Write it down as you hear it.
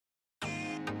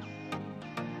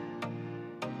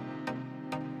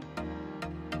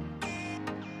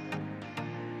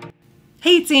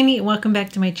Hey, it's Amy and welcome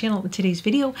back to my channel. In today's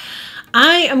video,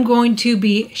 I am going to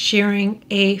be sharing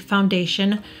a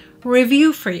foundation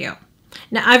review for you.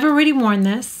 Now, I've already worn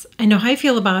this. I know how I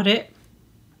feel about it,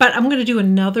 but I'm going to do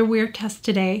another wear test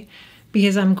today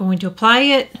because I'm going to apply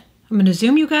it. I'm going to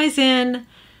zoom you guys in.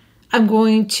 I'm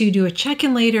going to do a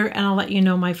check-in later and I'll let you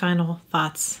know my final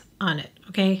thoughts on it,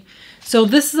 okay? So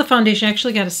this is a foundation. I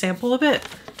actually got a sample of it.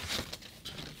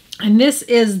 And this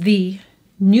is the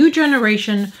new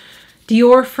generation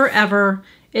Dior Forever.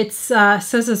 It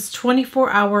says it's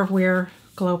 24-hour wear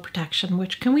glow protection,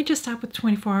 which can we just stop with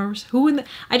 24 hours?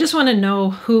 I just want to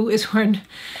know who is wearing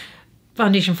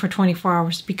foundation for 24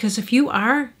 hours, because if you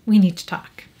are, we need to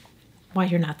talk while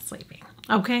you're not sleeping,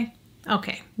 okay?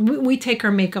 Okay, we take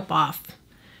our makeup off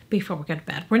before we go to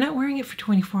bed. We're not wearing it for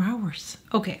 24 hours.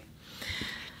 Okay.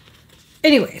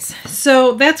 Anyways,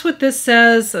 so that's what this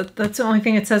says. That's the only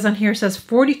thing it says on here. It says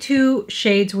 42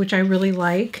 shades, which I really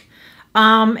like.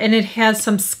 And it has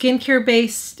some skincare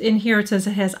based in here. It says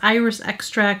it has iris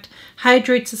extract,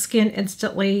 hydrates the skin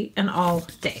instantly and all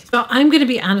day. So I'm going to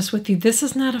be honest with you. This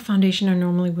is not a foundation I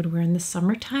normally would wear in the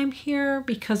summertime here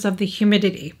because of the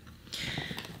humidity.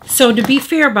 So to be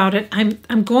fair about it,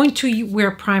 I'm going to wear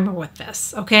a primer with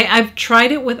this. Okay, I've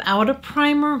tried it without a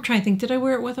primer. I'm trying to think, did I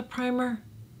wear it with a primer?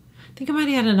 I think I might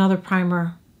have had another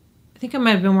primer. I think I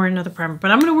might have been wearing another primer,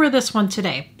 but I'm going to wear this one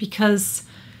today because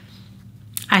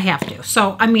I have to.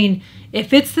 So, I mean,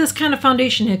 if it's this kind of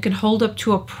foundation, it can hold up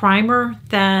to a primer,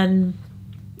 then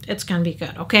it's going to be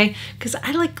good, okay? Because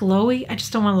I like glowy. I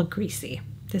just don't want to look greasy.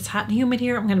 It's hot and humid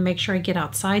here. I'm going to make sure I get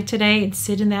outside today and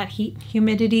sit in that heat and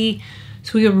humidity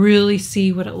so we can really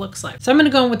see what it looks like. So I'm going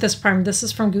to go in with this primer. This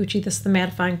is from Gucci. This is the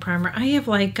mattifying primer. I have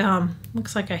like,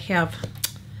 looks like I have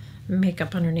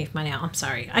makeup underneath my nail. I'm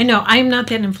sorry. I know I'm not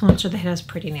that influencer that has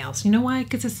pretty nails. You know why?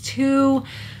 Because it's just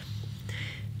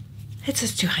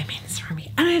too high maintenance for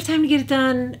me. I don't have time to get it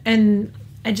done, and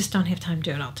I just don't have time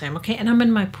to do it all the time, okay? And I'm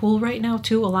in my pool right now,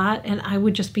 too, a lot, and I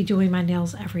would just be doing my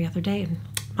nails every other day, and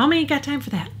Mama ain't got time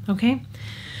for that, okay?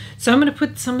 So I'm going to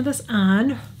put some of this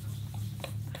on.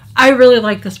 I really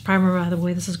like this primer, by the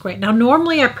way. This is great. Now,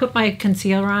 normally I put my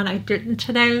concealer on. I didn't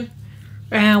today,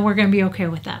 and we're going to be okay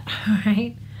with that, all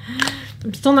right?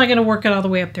 I'm still not going to work it all the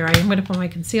way up there. I am going to put my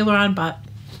concealer on, but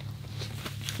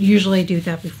usually I do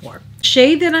that before.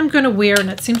 Shade that I'm going to wear, and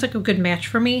it seems like a good match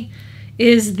for me,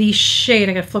 is the shade,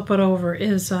 I got to flip it over,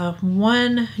 is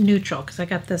 1 Neutral, because I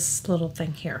got this little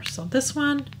thing here. So this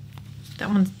one, that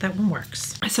one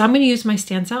works. So I'm going to use my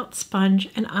Stands Out sponge,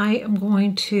 and I am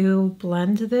going to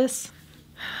blend this.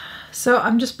 So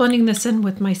I'm just blending this in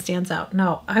with my Stands Out.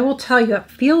 Now, I will tell you,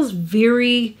 it feels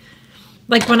very,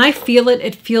 like when I feel it,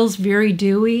 it feels very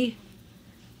dewy.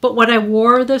 But when I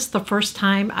wore this the first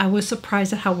time, I was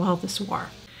surprised at how well this wore.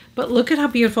 But look at how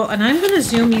beautiful. And I'm going to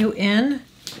zoom you in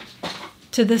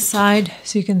to this side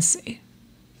so you can see.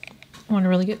 I want to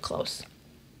really get close.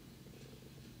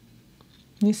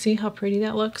 You see how pretty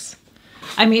that looks?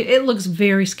 I mean, it looks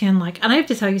very skin-like. And I have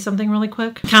to tell you something really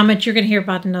quick. Comment, you're going to hear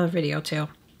about another video too.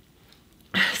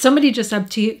 Somebody just said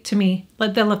to me,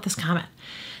 they left this comment.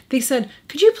 They said,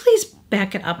 could you please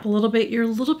back it up a little bit? You're a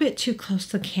little bit too close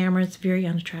to the camera. It's very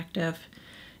unattractive.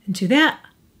 And to that,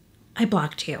 I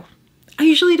blocked you. I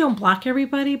usually don't block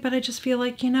everybody, but I just feel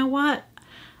like, you know what?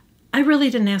 I really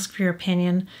didn't ask for your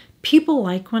opinion. People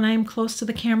like when I'm close to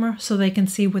the camera so they can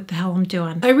see what the hell I'm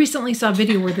doing. I recently saw a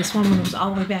video where this woman was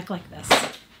all the way back like this.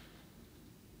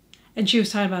 And she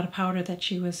was talking about a powder that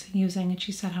she was using, and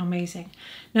she said how amazing.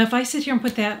 Now, if I sit here and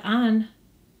put that on,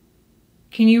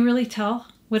 can you really tell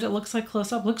what it looks like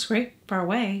close up? Looks great far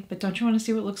away, but don't you want to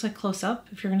see what it looks like close up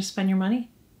if you're going to spend your money?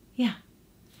 Yeah.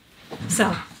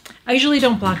 So I usually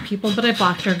don't block people, but I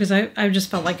blocked her because I just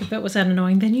felt like if it was that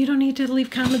annoying, then you don't need to leave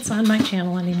comments on my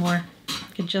channel anymore. You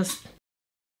could just,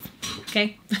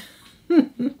 okay?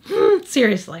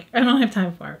 Seriously, I don't have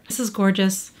time for it. This is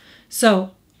gorgeous.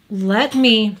 So let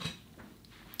me,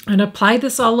 I'm going to apply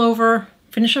this all over,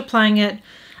 finish applying it.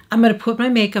 I'm going to put my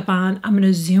makeup on. I'm going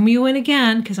to zoom you in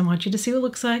again because I want you to see what it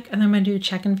looks like. And then I'm going to do a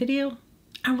check-in video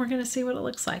and we're going to see what it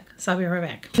looks like. So I'll be right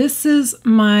back. This is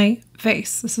my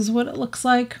face. This is what it looks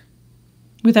like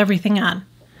with everything on.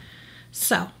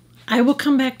 So I will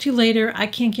come back to you later. I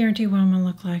can't guarantee what I'm going to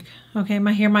look like. Okay,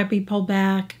 my hair might be pulled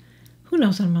back. Who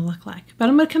knows what I'm going to look like. But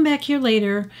I'm going to come back here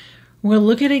later. We'll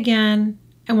look at it again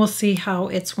and we'll see how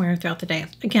it's wearing throughout the day.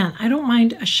 Again, I don't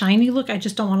mind a shiny look. I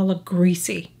just don't want to look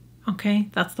greasy. Okay,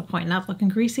 that's the point, not looking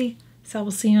greasy. So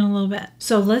we'll see you in a little bit.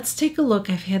 So let's take a look.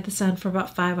 I've had this on for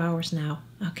about 5 hours now.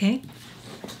 Okay,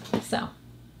 so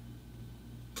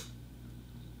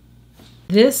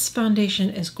this foundation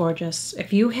is gorgeous.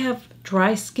 If you have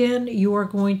dry skin, you are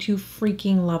going to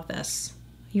freaking love this.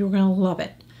 You're going to love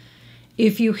it.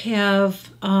 If you have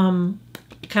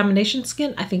combination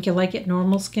skin, I think you'll like it.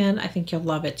 Normal skin, I think you'll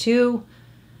love it too.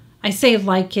 I say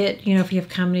like it, you know, if you have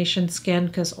combination skin,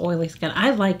 because oily skin,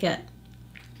 I like it.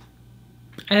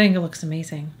 I think it looks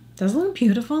amazing. Doesn't it look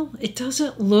beautiful? It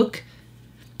doesn't look...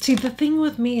 See, the thing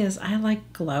with me is I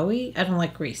like glowy. I don't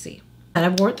like greasy. And I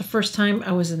wore it the first time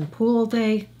I was in the pool all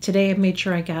day. Today I made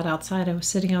sure I got outside. I was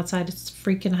sitting outside. It's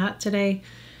freaking hot today.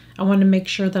 I wanted to make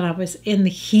sure that I was in the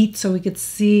heat so we could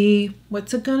see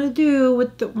what's it gonna do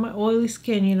with my oily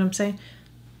skin. You know what I'm saying?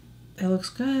 It looks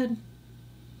good.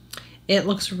 It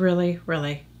looks really,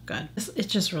 really good.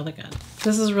 It's just really good.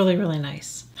 This is really, really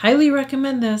nice. Highly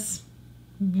recommend this.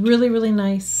 Really, really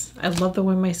nice. I love the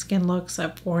way my skin looks.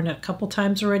 I've worn it a couple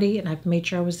times already, and I've made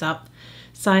sure I was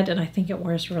outside, and I think it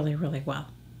wears really, really well.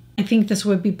 I think this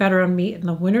would be better on me in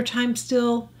the wintertime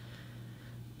still,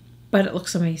 but it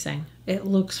looks amazing. It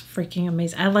looks freaking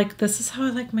amazing. This is how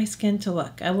I like my skin to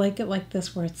look. I like it like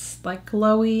this, where it's like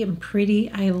glowy and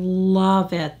pretty. I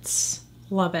love it.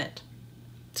 Love it.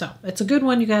 So it's a good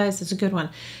one, you guys. It's a good one.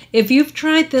 If you've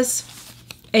tried this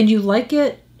and you like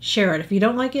it, share it. If you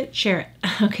don't like it, share it.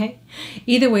 Okay?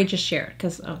 Either way, just share it,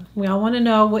 because we all want to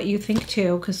know what you think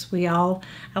too, because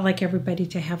I like everybody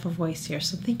to have a voice here.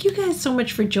 So thank you guys so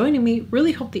much for joining me.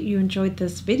 Really hope that you enjoyed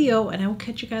this video, and I will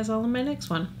catch you guys all in my next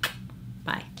one.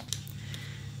 Bye.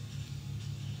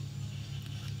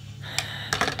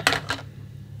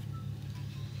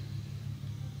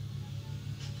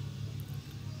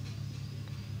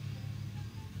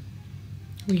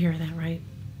 We hear that, right?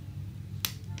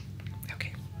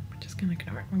 Okay, we're just gonna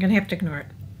ignore it. We're gonna have to ignore it.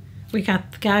 We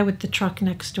got the guy with the truck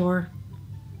next door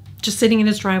just sitting in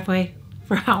his driveway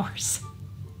for hours.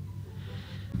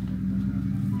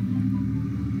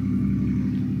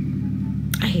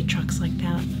 I hate trucks like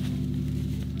that.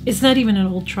 It's not even an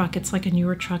old truck, it's like a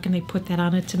newer truck, and they put that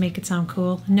on it to make it sound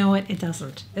cool. No, it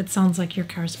doesn't. It sounds like your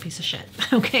car's a piece of shit.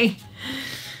 Okay?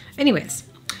 Anyways.